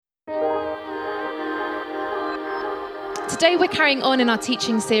Today we're carrying on in our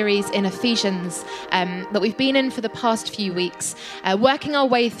teaching series in Ephesians that we've been in for the past few weeks, working our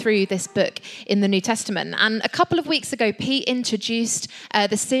way through this book in the New Testament. And a couple of weeks ago, Pete introduced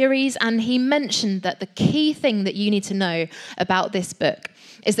the series, and he mentioned that the key thing that you need to know about this book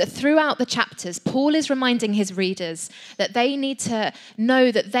is that throughout the chapters, Paul is reminding his readers that they need to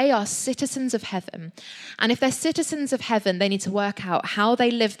know that they are citizens of heaven. And if they're citizens of heaven, they need to work out how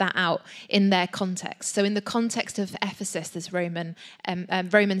they live that out in their context. So in the context of Ephesus, this Roman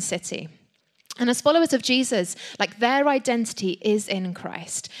city. And as followers of Jesus, like, their identity is in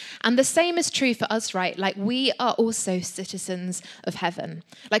Christ. And the same is true for us, right? Like, we are also citizens of heaven.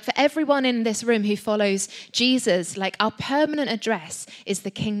 Like, for everyone in this room who follows Jesus, like, our permanent address is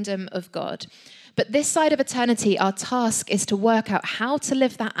the kingdom of God. But this side of eternity, our task is to work out how to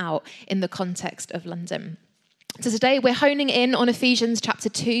live that out in the context of London. So today we're honing in on Ephesians chapter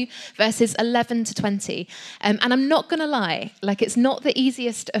 2, verses 11 to 20. And I'm not going to lie, like, it's not the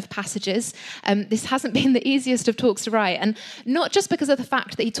easiest of passages. This hasn't been the easiest of talks to write. And not just because of the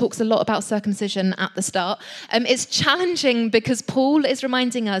fact that he talks a lot about circumcision at the start. It's challenging because Paul is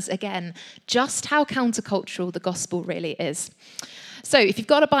reminding us again just how countercultural the gospel really is. So if you've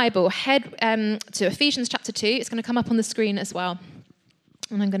got a Bible, head to Ephesians chapter 2. It's going to come up on the screen as well.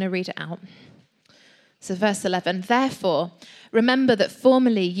 And I'm going to read it out. So verse 11, therefore, remember that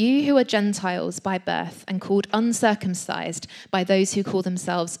formerly you who are Gentiles by birth and called uncircumcised by those who call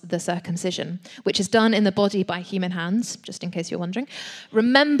themselves the circumcision, which is done in the body by human hands, just in case you're wondering,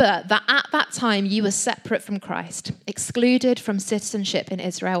 remember that at that time you were separate from Christ, excluded from citizenship in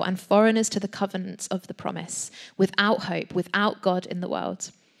Israel and foreigners to the covenants of the promise, without hope, without God in the world.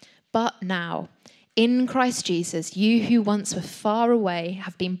 But now, in Christ Jesus, you who once were far away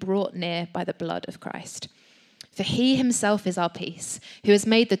have been brought near by the blood of Christ. For he himself is our peace, who has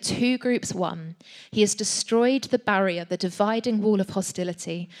made the two groups one. He has destroyed the barrier, the dividing wall of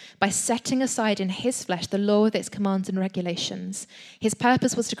hostility, by setting aside in his flesh the law with its commands and regulations. His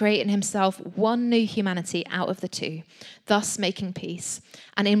purpose was to create in himself one new humanity out of the two, thus making peace,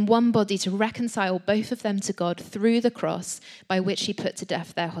 and in one body to reconcile both of them to God through the cross, by which he put to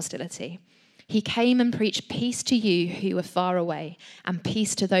death their hostility. He came and preached peace to you who were far away and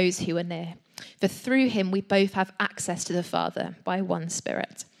peace to those who are near. For through him we both have access to the Father by one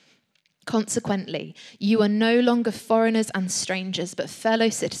Spirit. Consequently, you are no longer foreigners and strangers, but fellow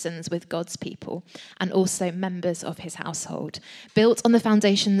citizens with God's people and also members of his household, built on the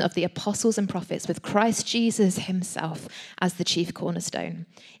foundation of the apostles and prophets with Christ Jesus himself as the chief cornerstone.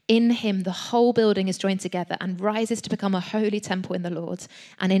 In him, the whole building is joined together and rises to become a holy temple in the Lord.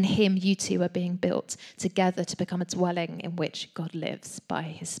 And in him, you two are being built together to become a dwelling in which God lives by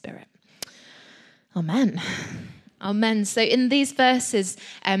his Spirit. Amen. Amen. So in these verses,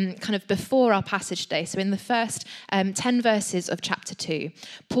 kind of before our passage today, so in the first 10 verses of chapter 2,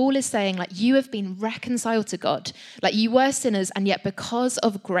 Paul is saying, like, you have been reconciled to God. Like, you were sinners, and yet because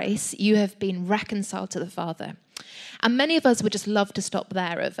of grace, you have been reconciled to the Father. And many of us would just love to stop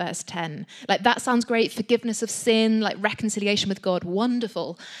there at verse 10. Like, that sounds great, forgiveness of sin, like reconciliation with God,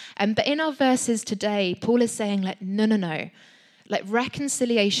 wonderful. But in our verses today, Paul is saying, like, no. Like,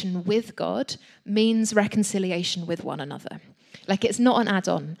 reconciliation with God means reconciliation with one another. Like, it's not an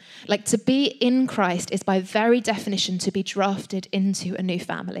add-on. Like, to be in Christ is by very definition to be drafted into a new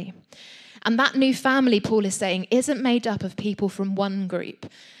family. And that new family, Paul is saying, isn't made up of people from one group.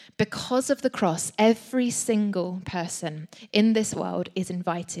 Because of the cross, every single person in this world is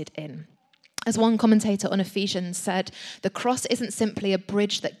invited in. As one commentator on Ephesians said, the cross isn't simply a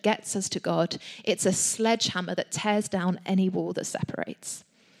bridge that gets us to God, it's a sledgehammer that tears down any wall that separates.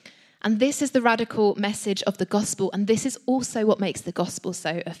 And this is the radical message of the gospel, and this is also what makes the gospel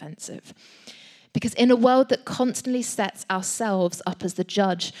so offensive. Because in a world that constantly sets ourselves up as the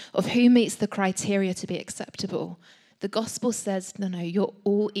judge of who meets the criteria to be acceptable, the gospel says, no, you're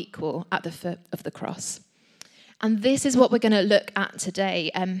all equal at the foot of the cross. And this is what we're going to look at today.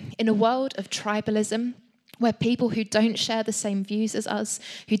 In a world of tribalism, where people who don't share the same views as us,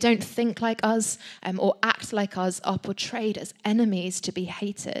 who don't think like us, or act like us, are portrayed as enemies to be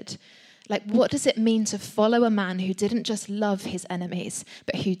hated. Like, what does it mean to follow a man who didn't just love his enemies,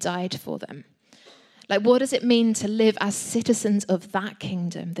 but who died for them? Like, what does it mean to live as citizens of that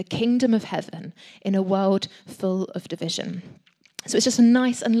kingdom, the kingdom of heaven, in a world full of division? So it's just a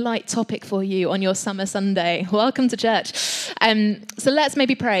nice and light topic for you on your summer Sunday. Welcome to church. So let's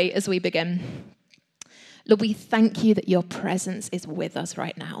maybe pray as we begin. Lord, we thank you that your presence is with us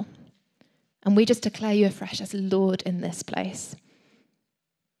right now. And we just declare you afresh as Lord in this place.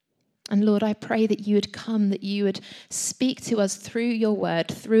 And Lord, I pray that you would come, that you would speak to us through your word,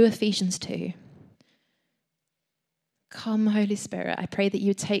 through Ephesians 2. Come, Holy Spirit, I pray that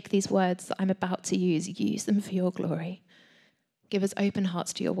you take these words that I'm about to use them for your glory. Give us open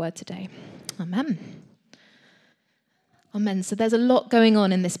hearts to your word today. Amen. Amen. So there's a lot going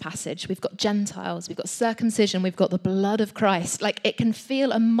on in this passage. We've got Gentiles, we've got circumcision, we've got the blood of Christ. Like, it can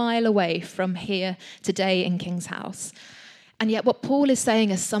feel a mile away from here today in King's House. And yet what Paul is saying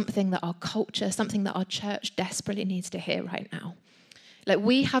is something that our culture, something that our church desperately needs to hear right now. Like,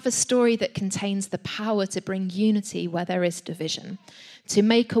 we have a story that contains the power to bring unity where there is division, to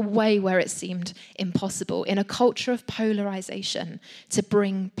make a way where it seemed impossible, in a culture of polarization, to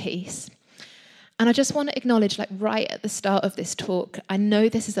bring peace. And I just want to acknowledge, like, right at the start of this talk, I know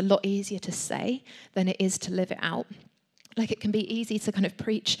this is a lot easier to say than it is to live it out. Like, it can be easy to kind of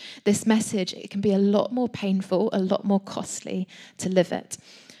preach this message. It can be a lot more painful, a lot more costly to live it.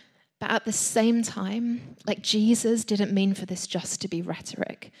 But at the same time, like, Jesus didn't mean for this just to be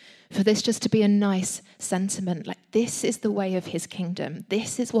rhetoric, for this just to be a nice sentiment. Like, this is the way of his kingdom.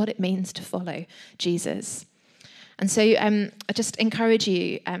 This is what it means to follow Jesus. And so I just encourage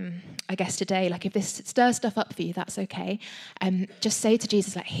you, I guess today, like, if this stirs stuff up for you, that's okay. Just say to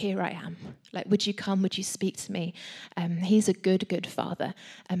Jesus, like, here I am. Like, would you come? Would you speak to me? He's a good, good father,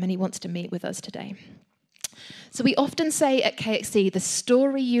 and he wants to meet with us today. So we often say at KXC, the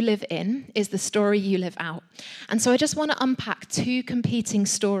story you live in is the story you live out. And so I just want to unpack two competing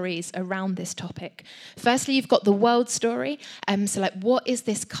stories around this topic. Firstly, you've got the world story. So, like, what is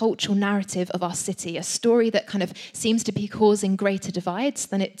this cultural narrative of our city? A story that kind of seems to be causing greater divides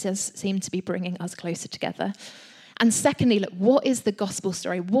than it does seem to be bringing us closer together. And secondly, look, what is the gospel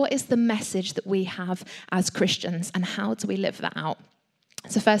story? What is the message that we have as Christians, and how do we live that out?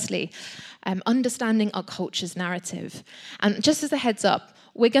 So firstly, understanding our culture's narrative. And just as a heads up,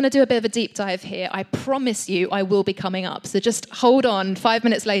 we're going to do a bit of a deep dive here. I promise you I will be coming up. So just hold on. 5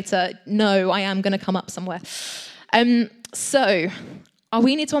 minutes later, no, I am going to come up somewhere.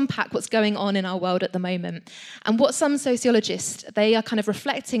 We need to unpack what's going on in our world at the moment. And what some sociologists, they are kind of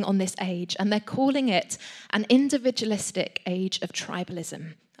reflecting on this age, and they're calling it an individualistic age of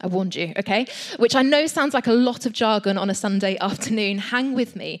tribalism. I warned you, okay? Which I know sounds like a lot of jargon on a Sunday afternoon. Hang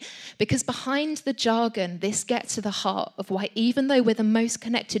with me, because behind the jargon, this gets to the heart of why, even though we're the most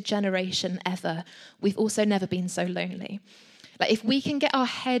connected generation ever, we've also never been so lonely. Like, if we can get our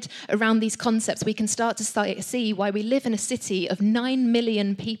head around these concepts, we can start to see why we live in a city of 9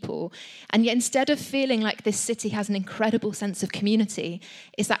 million people, and yet instead of feeling like this city has an incredible sense of community,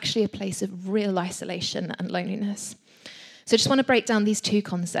 it's actually a place of real isolation and loneliness. So I just want to break down these two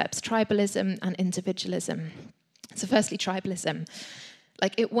concepts, tribalism and individualism. So firstly, tribalism.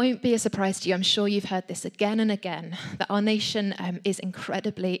 Like, it won't be a surprise to you, I'm sure you've heard this again and again, that our nation is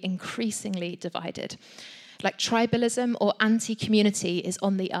increasingly divided. Like, tribalism or anti-community is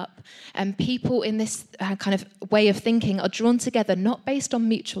on the up. And people in this kind of way of thinking are drawn together not based on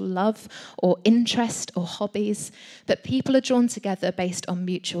mutual love or interest or hobbies, but people are drawn together based on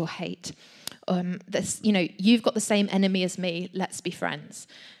mutual hate. You've got the same enemy as me, let's be friends.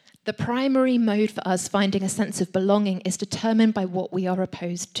 The primary mode for us finding a sense of belonging is determined by what we are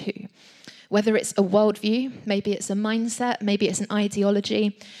opposed to. Whether it's a worldview, maybe it's a mindset, maybe it's an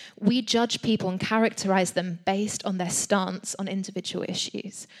ideology, we judge people and characterize them based on their stance on individual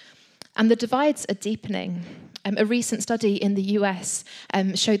issues. And the divides are deepening. A recent study in the US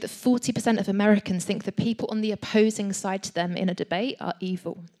showed that 40% of Americans think the people on the opposing side to them in a debate are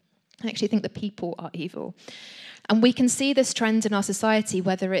evil. I actually think the people are evil. And we can see this trend in our society,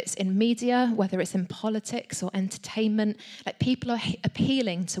 whether it's in media, whether it's in politics or entertainment. Like, people are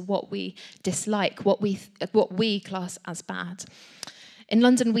appealing to what we dislike, what we class as bad. In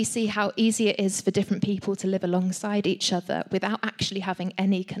London, we see how easy it is for different people to live alongside each other without actually having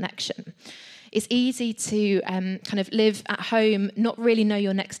any connection. It's easy to kind of live at home, not really know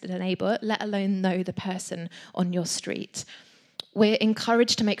your next door neighbour, let alone know the person on your street. We're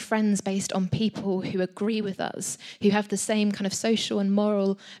encouraged to make friends based on people who agree with us, who have the same kind of social and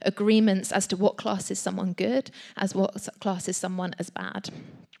moral agreements as to what classes someone good, as what classes someone as bad.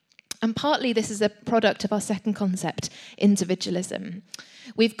 And partly this is a product of our second concept, individualism.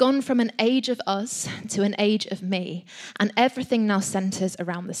 We've gone from an age of us to an age of me, and everything now centres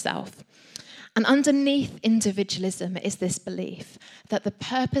around the self. And underneath individualism is this belief that the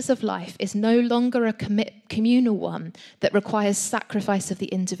purpose of life is no longer a communal one that requires sacrifice of the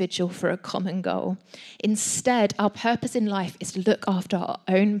individual for a common goal. Instead, our purpose in life is to look after our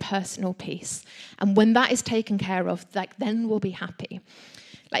own personal peace. And when that is taken care of, then we'll be happy.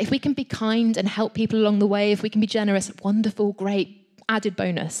 Like, if we can be kind and help people along the way, if we can be generous, wonderful, great, added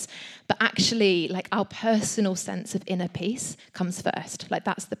bonus. But actually, like, our personal sense of inner peace comes first. Like,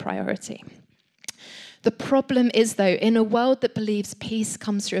 that's the priority. The problem is, though, in a world that believes peace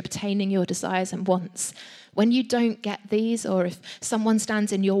comes through obtaining your desires and wants, when you don't get these, or if someone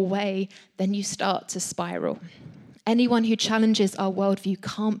stands in your way, then you start to spiral. Anyone who challenges our worldview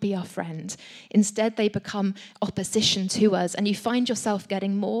can't be our friend. Instead, they become opposition to us, and you find yourself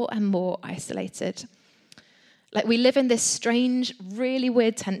getting more and more isolated. Like, we live in this strange, really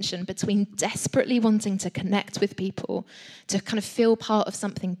weird tension between desperately wanting to connect with people, to kind of feel part of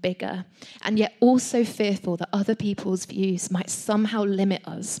something bigger, and yet also fearful that other people's views might somehow limit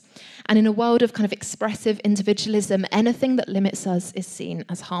us. And in a world of kind of expressive individualism, anything that limits us is seen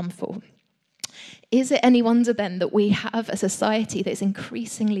as harmful. Is it any wonder then that we have a society that is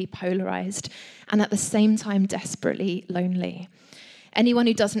increasingly polarized and at the same time desperately lonely? Anyone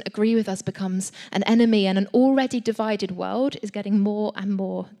who doesn't agree with us becomes an enemy, and an already divided world is getting more and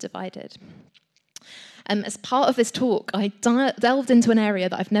more divided. As part of this talk, I delved into an area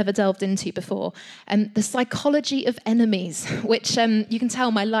that I've never delved into before, the psychology of enemies, which you can tell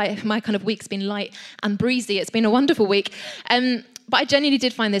my kind of week's been light and breezy. It's been a wonderful week, but I genuinely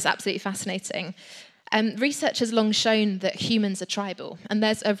did find this absolutely fascinating. Research has long shown that humans are tribal, and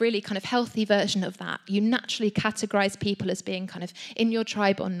there's a really kind of healthy version of that. You naturally categorize people as being kind of in your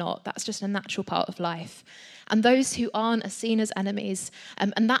tribe or not. That's just a natural part of life. And those who aren't are seen as enemies,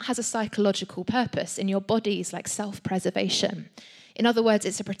 and that has a psychological purpose in your bodies, like self-preservation. In other words,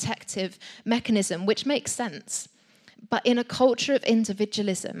 it's a protective mechanism, which makes sense. But in a culture of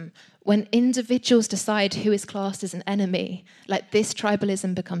individualism, when individuals decide who is classed as an enemy, like, this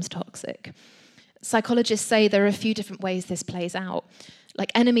tribalism becomes toxic. Psychologists say there are a few different ways this plays out.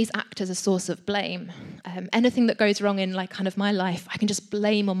 Like, enemies act as a source of blame. Anything that goes wrong in, like, kind of my life, I can just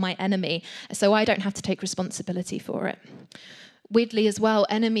blame on my enemy, so I don't have to take responsibility for it. Weirdly as well,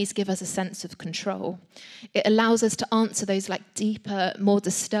 enemies give us a sense of control. It allows us to answer those, like, deeper, more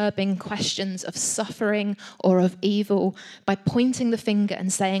disturbing questions of suffering or of evil by pointing the finger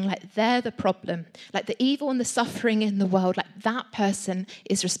and saying, like, they're the problem. Like, the evil and the suffering in the world, like, that person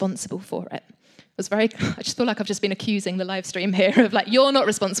is responsible for it. I just feel like I've just been accusing the live stream here of, like, you're not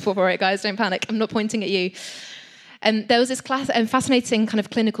responsible for it, guys, don't panic, I'm not pointing at you. And there was this fascinating kind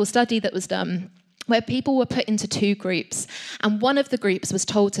of clinical study that was done where people were put into two groups, and one of the groups was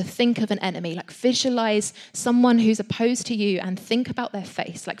told to think of an enemy, like, visualize someone who's opposed to you and think about their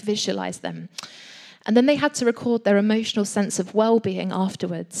face, like, visualize them. And then they had to record their emotional sense of well-being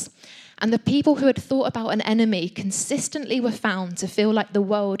afterwards. And the people who had thought about an enemy consistently were found to feel like the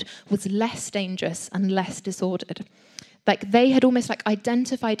world was less dangerous and less disordered. Like, they had almost, like,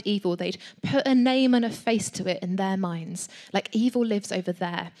 identified evil. They'd put a name and a face to it in their minds. Like, evil lives over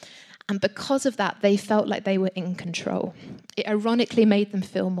there. And because of that, they felt like they were in control. It ironically made them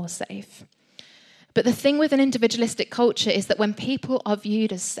feel more safe. But the thing with an individualistic culture is that when people are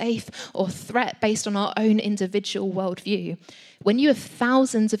viewed as safe or threat based on our own individual worldview, when you have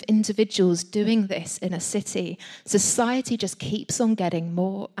thousands of individuals doing this in a city, society just keeps on getting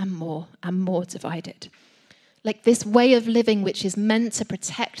more and more and more divided. Like, this way of living, which is meant to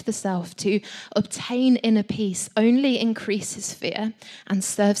protect the self, to obtain inner peace, only increases fear and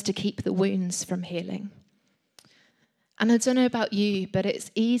serves to keep the wounds from healing. And I don't know about you, but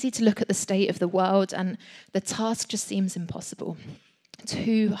it's easy to look at the state of the world and the task just seems impossible,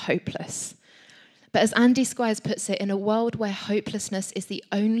 too hopeless. But as Andy Squires puts it, in a world where hopelessness is the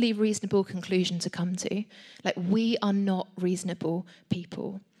only reasonable conclusion to come to, like, we are not reasonable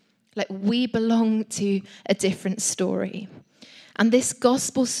people. Like, we belong to a different story. And this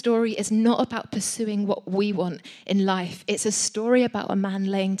gospel story is not about pursuing what we want in life. It's a story about a man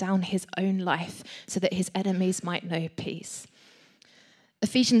laying down his own life so that his enemies might know peace.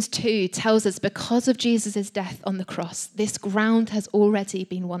 Ephesians 2 tells us, because of Jesus' death on the cross, this ground has already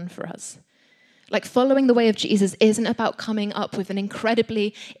been won for us. Like, following the way of Jesus isn't about coming up with an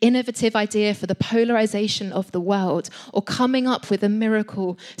incredibly innovative idea for the polarization of the world or coming up with a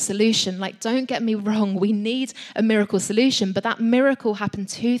miracle solution. Like, don't get me wrong, we need a miracle solution, but that miracle happened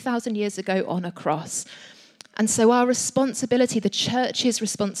 2,000 years ago on a cross. And so our responsibility, the church's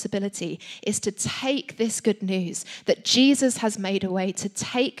responsibility, is to take this good news that Jesus has made a way, to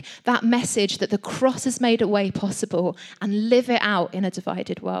take that message that the cross has made a way possible and live it out in a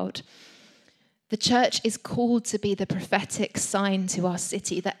divided world. The church is called to be the prophetic sign to our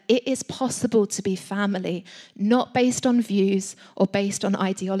city that it is possible to be family, not based on views or based on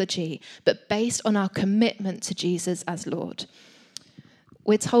ideology, but based on our commitment to Jesus as Lord.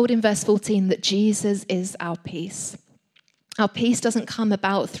 We're told in verse 14 that Jesus is our peace. Our peace doesn't come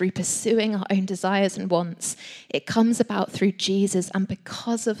about through pursuing our own desires and wants. It comes about through Jesus, and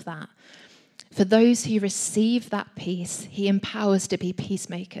because of that, for those who receive that peace, he empowers to be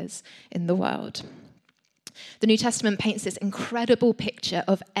peacemakers in the world. The New Testament paints this incredible picture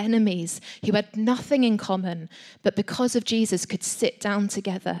of enemies who had nothing in common, but because of Jesus could sit down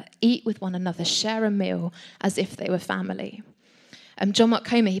together, eat with one another, share a meal as if they were family. John Mark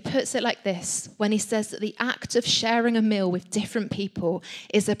Comer, he puts it like this when he says that the act of sharing a meal with different people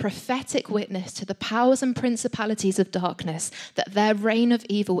is a prophetic witness to the powers and principalities of darkness that their reign of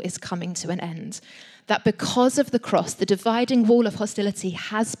evil is coming to an end. That because of the cross, the dividing wall of hostility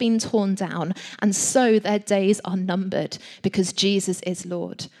has been torn down, and so their days are numbered because Jesus is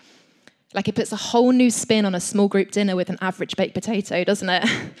Lord. Like, it puts a whole new spin on a small group dinner with an average baked potato, doesn't it?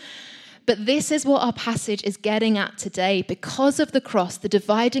 But this is what our passage is getting at today. Because of the cross, the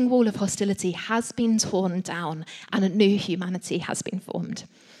dividing wall of hostility has been torn down and a new humanity has been formed.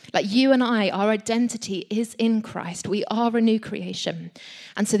 Like, you and I, our identity is in Christ. We are a new creation.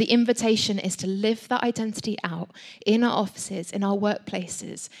 And so the invitation is to live that identity out in our offices, in our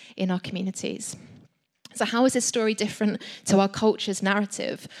workplaces, in our communities. So how is this story different to our culture's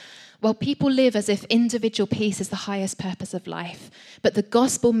narrative? Well, people live as if individual peace is the highest purpose of life. But the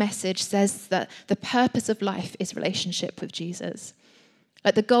gospel message says that the purpose of life is relationship with Jesus.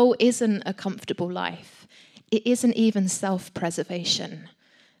 Like, the goal isn't a comfortable life. It isn't even self-preservation.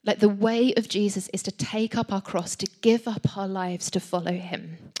 Like, the way of Jesus is to take up our cross, to give up our lives to follow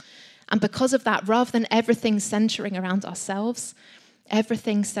him. And because of that, rather than everything centering around ourselves,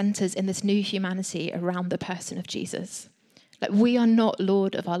 everything centers in this new humanity around the person of Jesus. Like, we are not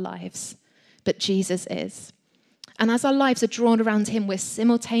Lord of our lives, but Jesus is. And as our lives are drawn around him, we're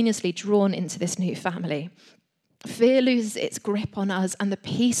simultaneously drawn into this new family. Fear loses its grip on us, and the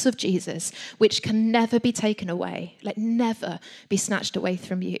peace of Jesus, which can never be taken away, like never be snatched away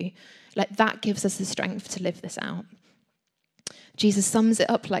from you, like that gives us the strength to live this out. Jesus sums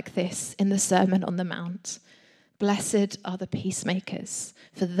it up like this in the Sermon on the Mount. Blessed are the peacemakers,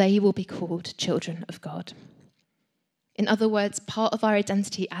 for they will be called children of God. In other words, part of our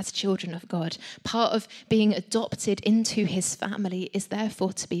identity as children of God, part of being adopted into his family is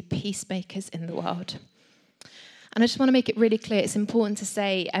therefore to be peacemakers in the world. And I just want to make it really clear, it's important to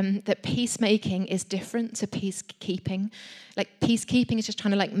say that peacemaking is different to peacekeeping. Like, peacekeeping is just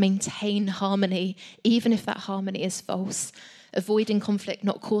trying to maintain harmony, even if that harmony is false, avoiding conflict,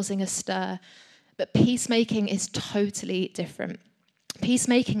 not causing a stir. But peacemaking is totally different.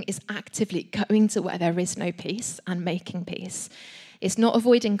 Peacemaking is actively going to where there is no peace and making peace. It's not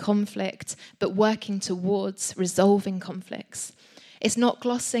avoiding conflict, but working towards resolving conflicts. It's not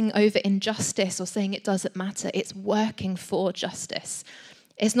glossing over injustice or saying it doesn't matter. It's working for justice.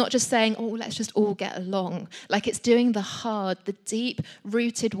 It's not just saying, oh, let's just all get along. Like, it's doing the hard, the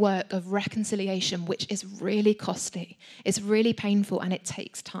deep-rooted work of reconciliation, which is really costly. It's really painful, and it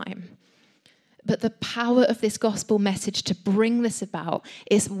takes time. But the power of this gospel message to bring this about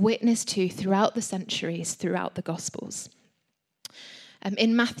is witnessed to throughout the centuries, throughout the Gospels.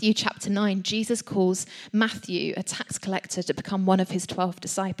 In Matthew chapter 9, Jesus calls Matthew, a tax collector, to become one of his 12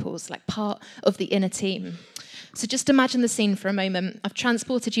 disciples, like part of the inner team. So just imagine the scene for a moment. I've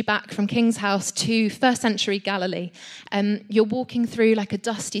transported you back from King's House to first century Galilee. You're walking through like a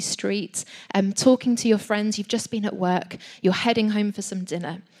dusty street, talking to your friends. You've just been at work. You're heading home for some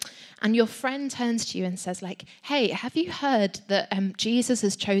dinner. And your friend turns to you and says, like, hey, have you heard that Jesus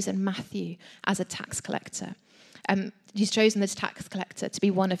has chosen Matthew as a tax collector? He's chosen this tax collector to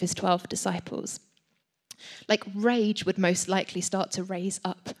be one of his 12 disciples. Like, rage would most likely start to rise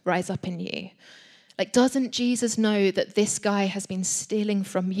up in you. Like, doesn't Jesus know that this guy has been stealing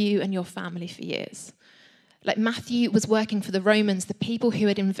from you and your family for years? Like, Matthew was working for the Romans, the people who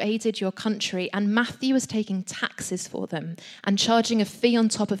had invaded your country, and Matthew was taking taxes for them and charging a fee on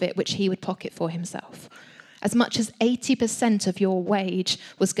top of it, which he would pocket for himself. As much as 80% of your wage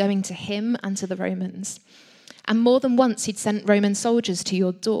was going to him and to the Romans. And more than once, he'd sent Roman soldiers to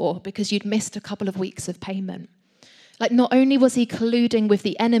your door because you'd missed a couple of weeks of payment. Like, not only was he colluding with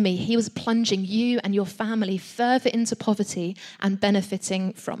the enemy, he was plunging you and your family further into poverty and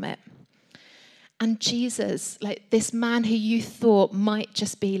benefiting from it. And Jesus, like this man who you thought might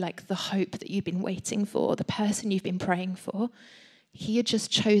just be like the hope that you've been waiting for, the person you've been praying for, he had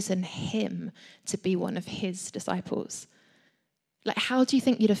just chosen him to be one of his disciples. Like, how do you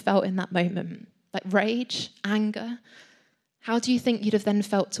think you'd have felt in that moment? Like, rage, anger? How do you think you'd have then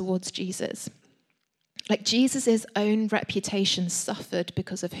felt towards Jesus? Like, Jesus' own reputation suffered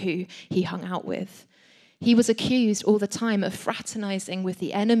because of who he hung out with. He was accused all the time of fraternizing with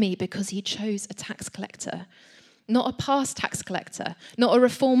the enemy because he chose a tax collector. Not a past tax collector, not a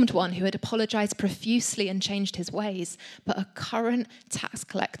reformed one who had apologized profusely and changed his ways, but a current tax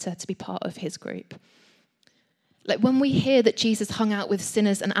collector to be part of his group. Like when we hear that Jesus hung out with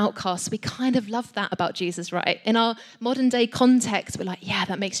sinners and outcasts, we kind of love that about Jesus, right? In our modern day context, we're like, yeah,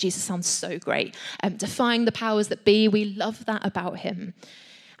 that makes Jesus sound so great. Defying the powers that be, we love that about him.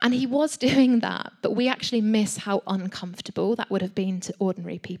 And he was doing that, but we actually miss how uncomfortable that would have been to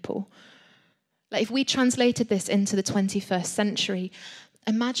ordinary people. Like if we translated this into the 21st century,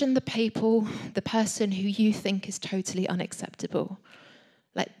 imagine the person who you think is totally unacceptable.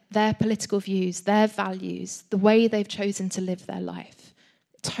 Like their political views, their values, the way they've chosen to live their life,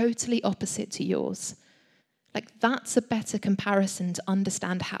 totally opposite to yours. Like that's a better comparison to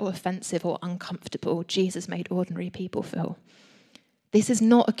understand how offensive or uncomfortable Jesus made ordinary people feel. This is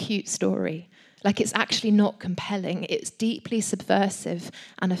not a cute story. Like it's actually not compelling. It's deeply subversive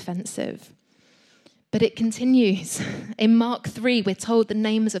and offensive. But it continues. In Mark 3, we're told the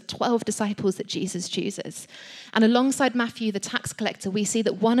names of 12 disciples that Jesus chooses. And alongside Matthew, the tax collector, we see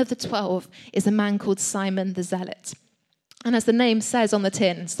that one of the 12 is a man called Simon the Zealot. And as the name says on the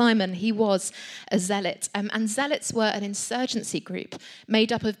tin, Simon, he was a zealot. And zealots were an insurgency group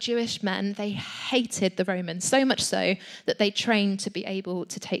made up of Jewish men. They hated the Romans, so much so that they trained to be able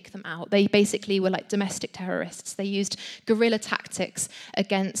to take them out. They basically were like domestic terrorists. They used guerrilla tactics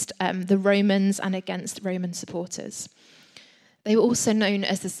against the Romans and against Roman supporters. They were also known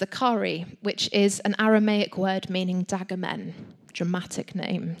as the Sicarii, which is an Aramaic word meaning dagger men. Dramatic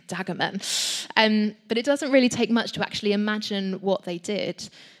name, dagger men. But it doesn't really take much to actually imagine what they did.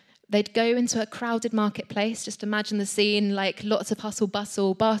 They'd go into a crowded marketplace. Just imagine the scene, like lots of hustle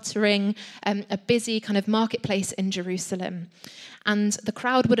bustle, bartering, a busy kind of marketplace in Jerusalem. And the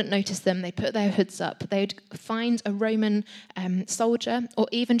crowd wouldn't notice them. They'd put their hoods up. They'd find a Roman soldier or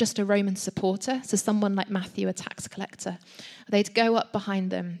even just a Roman supporter, so someone like Matthew, a tax collector. They'd go up behind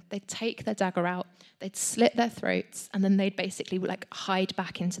them. They'd take their dagger out. They'd slit their throats, and then they'd basically like hide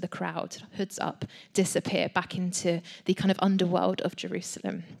back into the crowd, hoods up, disappear back into the kind of underworld of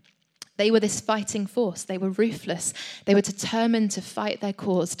Jerusalem. They were this fighting force. They were ruthless. They were determined to fight their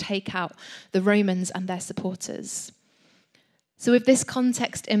cause, take out the Romans and their supporters. So with this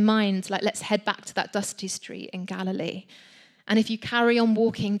context in mind, like let's head back to that dusty street in Galilee. And if you carry on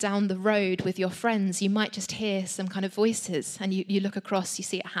walking down the road with your friends, you might just hear some kind of voices, and you look across, you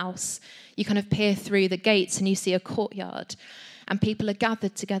see a house. You kind of peer through the gates and you see a courtyard, and people are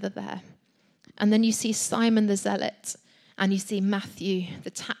gathered together there. And then you see Simon the Zealot, and you see Matthew, the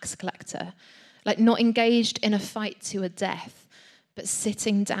tax collector, like not engaged in a fight to a death, but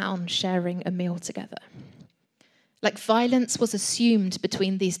sitting down, sharing a meal together. Like violence was assumed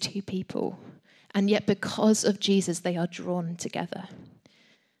between these two people. And yet because of Jesus, they are drawn together.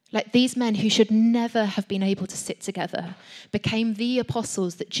 Like these men who should never have been able to sit together became the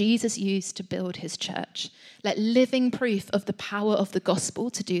apostles that Jesus used to build his church. Like living proof of the power of the gospel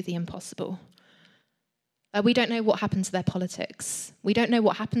to do the impossible. We don't know what happened to their politics. We don't know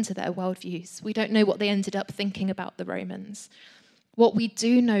what happened to their worldviews. We don't know what they ended up thinking about the Romans. What we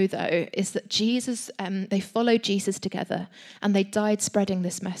do know, though, is that they followed Jesus together and they died spreading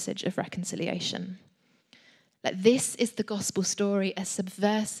this message of reconciliation. Like this is the gospel story, a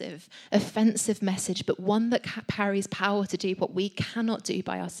subversive, offensive message, but one that carries power to do what we cannot do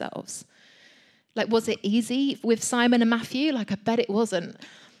by ourselves. Like, was it easy with Simon and Matthew? Like, I bet it wasn't.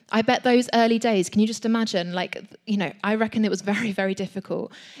 I bet those early days, can you just imagine, I reckon it was very, very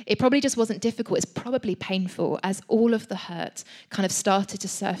difficult. It probably just wasn't difficult, it's probably painful as all of the hurt kind of started to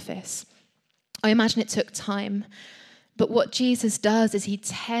surface. I imagine it took time. But what Jesus does is he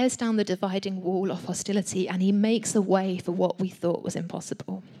tears down the dividing wall of hostility and he makes a way for what we thought was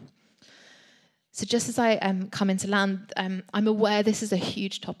impossible. So just as I come into land, I'm aware this is a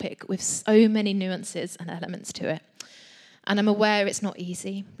huge topic with so many nuances and elements to it. And I'm aware it's not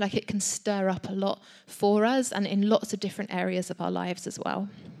easy. Like it can stir up a lot for us and in lots of different areas of our lives as well.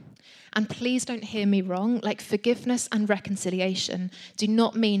 And please don't hear me wrong. Like forgiveness and reconciliation do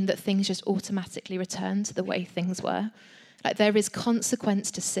not mean that things just automatically return to the way things were. Like there is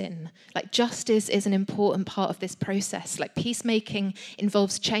consequence to sin. Like justice is an important part of this process. Like peacemaking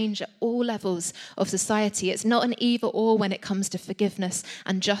involves change at all levels of society. It's not an either or when it comes to forgiveness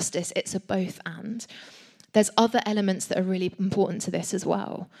and justice. It's a both and. There's other elements that are really important to this as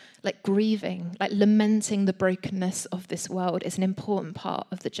well. Like grieving, like lamenting the brokenness of this world is an important part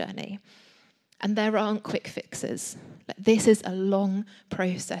of the journey. And there aren't quick fixes. Like this is a long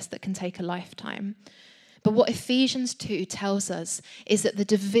process that can take a lifetime. But what Ephesians 2 tells us is that the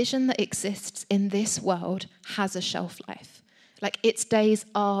division that exists in this world has a shelf life. Like its days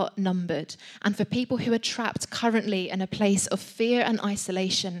are numbered. And for people who are trapped currently in a place of fear and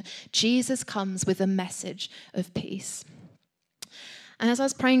isolation, Jesus comes with a message of peace. And as I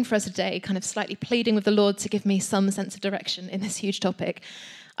was praying for us today, kind of slightly pleading with the Lord to give me some sense of direction in this huge topic,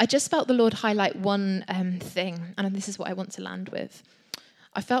 I just felt the Lord highlight one thing, and this is what I want to land with.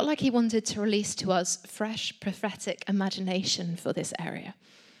 I felt like he wanted to release to us fresh prophetic imagination for this area.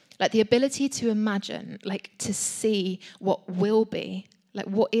 Like the ability to imagine, like to see what will be, like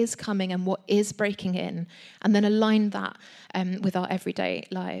what is coming and what is breaking in, and then align that with our everyday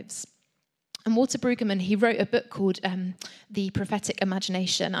lives. And Walter Brueggemann, he wrote a book called The Prophetic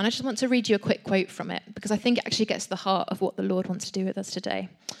Imagination. And I just want to read you a quick quote from it, because I think it actually gets to the heart of what the Lord wants to do with us today.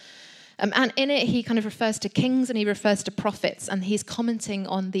 And in it, he kind of refers to kings and he refers to prophets. And he's commenting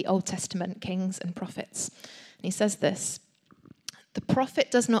on the Old Testament kings and prophets. And he says this: "The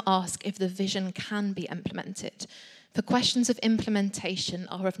prophet does not ask if the vision can be implemented, for questions of implementation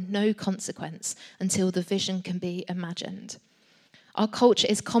are of no consequence until the vision can be imagined. Our culture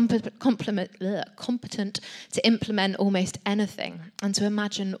is competent to implement almost anything and to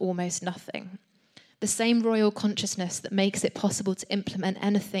imagine almost nothing. The same royal consciousness that makes it possible to implement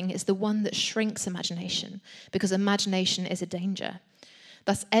anything is the one that shrinks imagination, because imagination is a danger.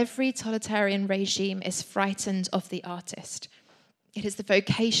 Thus, every totalitarian regime is frightened of the artist. It is the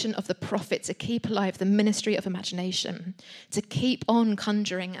vocation of the prophet to keep alive the ministry of imagination, to keep on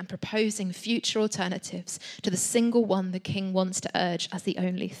conjuring and proposing future alternatives to the single one the king wants to urge as the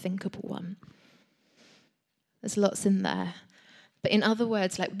only thinkable one." There's lots in there. But in other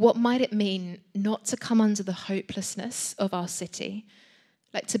words, like, what might it mean not to come under the hopelessness of our city?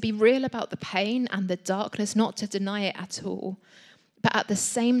 Like, to be real about the pain and the darkness, not to deny it at all, but at the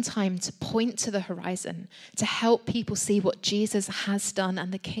same time to point to the horizon, to help people see what Jesus has done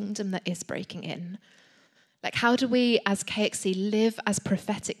and the kingdom that is breaking in. Like, how do we as KXC live as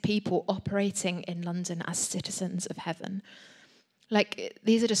prophetic people operating in London as citizens of heaven? Like,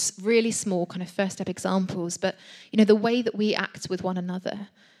 these are just really small kind of first step examples, but, you know, the way that we act with one another,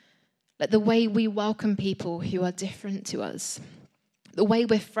 like the way we welcome people who are different to us, the way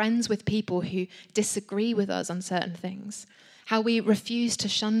we're friends with people who disagree with us on certain things, how we refuse to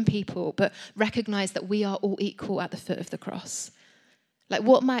shun people but recognize that we are all equal at the foot of the cross. Like,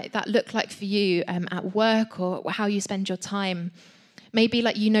 what might that look like for you at work, or how you spend your time? Maybe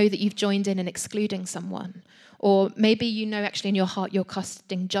like you know that you've joined in excluding someone, or maybe you know actually in your heart you're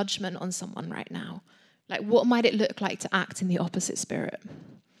casting judgment on someone right now. Like, what might it look like to act in the opposite spirit?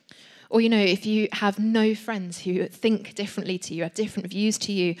 Or, you know, if you have no friends who think differently to you, have different views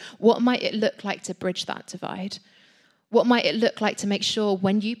to you, what might it look like to bridge that divide? What might it look like to make sure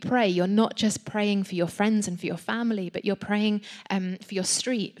when you pray, you're not just praying for your friends and for your family, but you're praying for your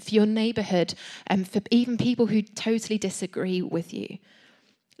street, for your neighborhood, for even people who totally disagree with you?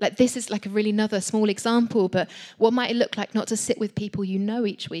 Like, this is like a really another small example, but what might it look like not to sit with people you know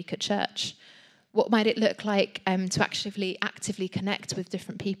each week at church? What might it look like to actively connect with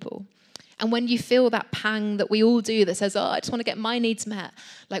different people? And when you feel that pang that we all do that says, oh, I just want to get my needs met,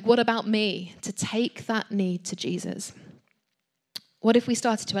 like, what about me? To take that need to Jesus. What if we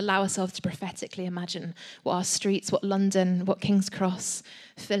started to allow ourselves to prophetically imagine what our streets, what London, what King's Cross,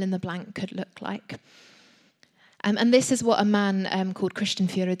 fill in the blank could look like? And this is what a man called Christian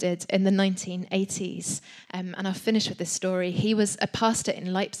Führer did in the 1980s. And I'll finish with this story. He was a pastor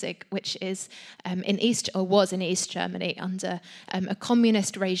in Leipzig, which is was in East Germany under a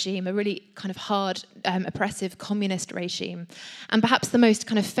communist regime, a really kind of hard, oppressive communist regime. And perhaps the most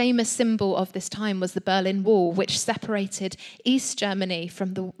kind of famous symbol of this time was the Berlin Wall, which separated East Germany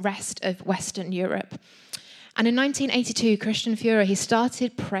from the rest of Western Europe. And in 1982, Christian Führer, he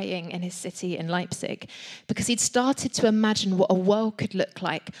started praying in his city in Leipzig because he'd started to imagine what a world could look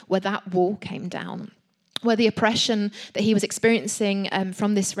like where that wall came down, where the oppression that he was experiencing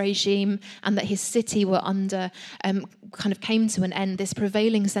from this regime and that his city were under kind of came to an end, this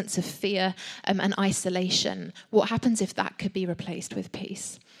prevailing sense of fear and isolation. What happens if that could be replaced with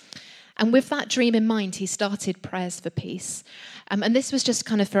peace? And with that dream in mind, he started prayers for peace. And this was just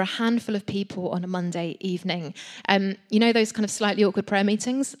kind of for a handful of people on a Monday evening. You know those kind of slightly awkward prayer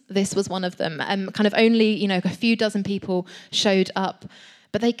meetings? This was one of them. Kind of only, you know, a few dozen people showed up.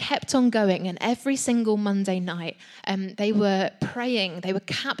 But they kept on going, and every single Monday night, they were praying. They were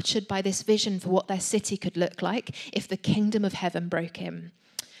captured by this vision for what their city could look like if the kingdom of heaven broke in.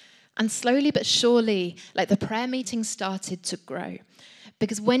 And slowly but surely, like, the prayer meetings started to grow.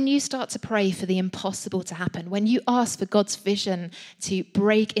 Because when you start to pray for the impossible to happen, when you ask for God's vision to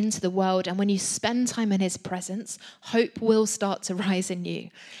break into the world, and when you spend time in his presence, hope will start to rise in you.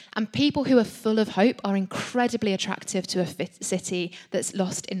 And people who are full of hope are incredibly attractive to a city that's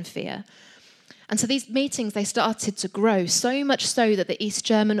lost in fear. And so these meetings, they started to grow, so much so that the East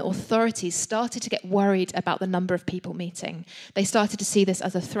German authorities started to get worried about the number of people meeting. They started to see this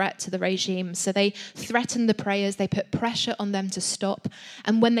as a threat to the regime. So they threatened the prayers, they put pressure on them to stop.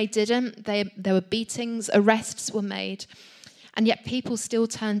 And when they didn't, there were beatings, arrests were made. And yet people still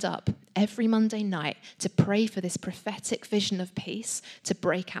turned up every Monday night to pray for this prophetic vision of peace to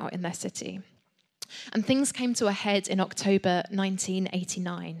break out in their city. And things came to a head in October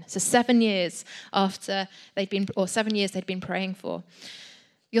 1989. So 7 years after 7 years they'd been praying for.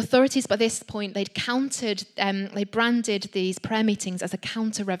 The authorities by this point, they branded these prayer meetings as a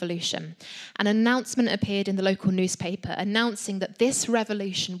counter-revolution. An announcement appeared in the local newspaper announcing that this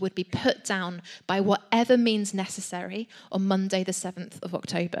revolution would be put down by whatever means necessary on Monday the 7th of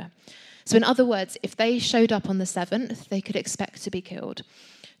October. So in other words, if they showed up on the 7th, they could expect to be killed.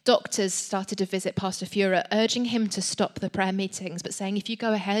 Doctors started to visit Pastor Führer, urging him to stop the prayer meetings, but saying, if you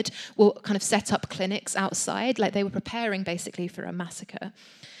go ahead, we'll kind of set up clinics outside, like they were preparing basically for a massacre.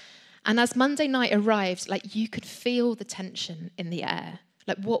 And as Monday night arrived, like you could feel the tension in the air,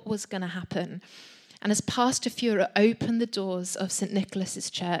 like what was going to happen. And as Pastor Führer opened the doors of St. Nicholas's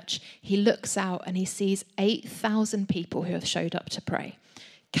church, he looks out and he sees 8,000 people who have showed up to pray,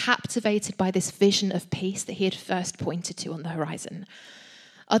 captivated by this vision of peace that he had first pointed to on the horizon.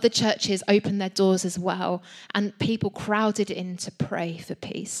 Other churches opened their doors as well, and people crowded in to pray for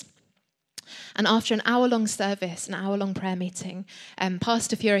peace. And after an hour-long service, an hour-long prayer meeting,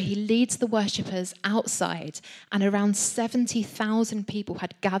 Pastor Führer, he leads the worshippers outside, and around 70,000 people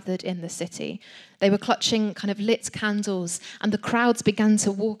had gathered in the city. They were clutching kind of lit candles, and the crowds began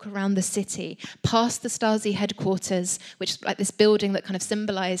to walk around the city, past the Stasi headquarters, which is like this building that kind of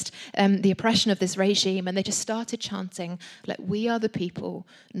symbolized the oppression of this regime, and they just started chanting, like, "We are the people,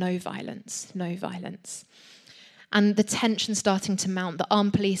 no violence, no violence." And the tension starting to mount. The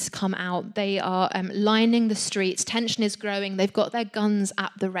armed police come out. They are lining the streets. Tension is growing. They've got their guns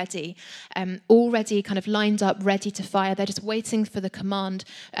at the ready, already kind of lined up, ready to fire. They're just waiting for the command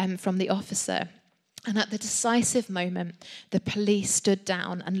from the officer. And at the decisive moment, the police stood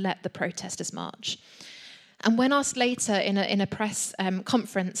down and let the protesters march. And when asked later in a press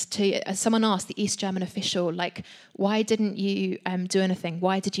conference, someone asked the East German official, like, why didn't you do anything?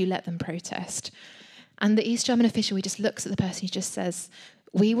 Why did you let them protest? And the East German official, he just looks at the person, he just says,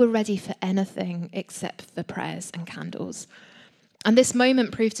 "We were ready for anything except for prayers and candles." And this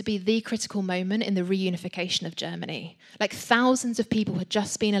moment proved to be the critical moment in the reunification of Germany. Like thousands of people had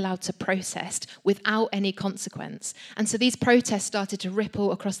just been allowed to protest without any consequence. And so these protests started to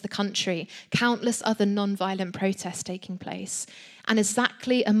ripple across the country, countless other non-violent protests taking place. And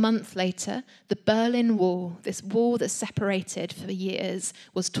exactly a month later, the Berlin Wall, this wall that separated for years,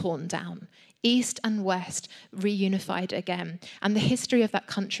 was torn down. East and West reunified again, and the history of that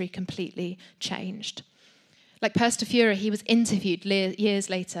country completely changed. Like Pastor Führer, he was interviewed years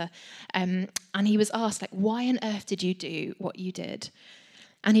later, and he was asked, like, why on earth did you do what you did?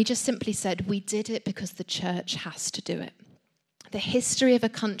 And he just simply said, we did it because the church has to do it. The history of a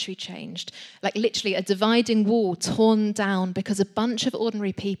country changed, like literally a dividing wall torn down because a bunch of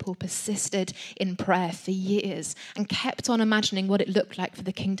ordinary people persisted in prayer for years and kept on imagining what it looked like for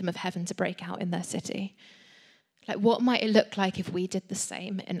the kingdom of heaven to break out in their city. Like, what might it look like if we did the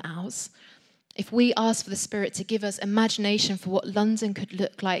same in ours? If we asked for the Spirit to give us imagination for what London could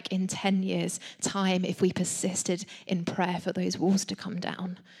look like in 10 years' time if we persisted in prayer for those walls to come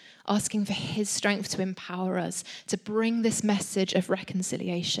down, asking for his strength to empower us to bring this message of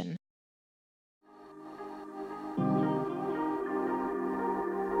reconciliation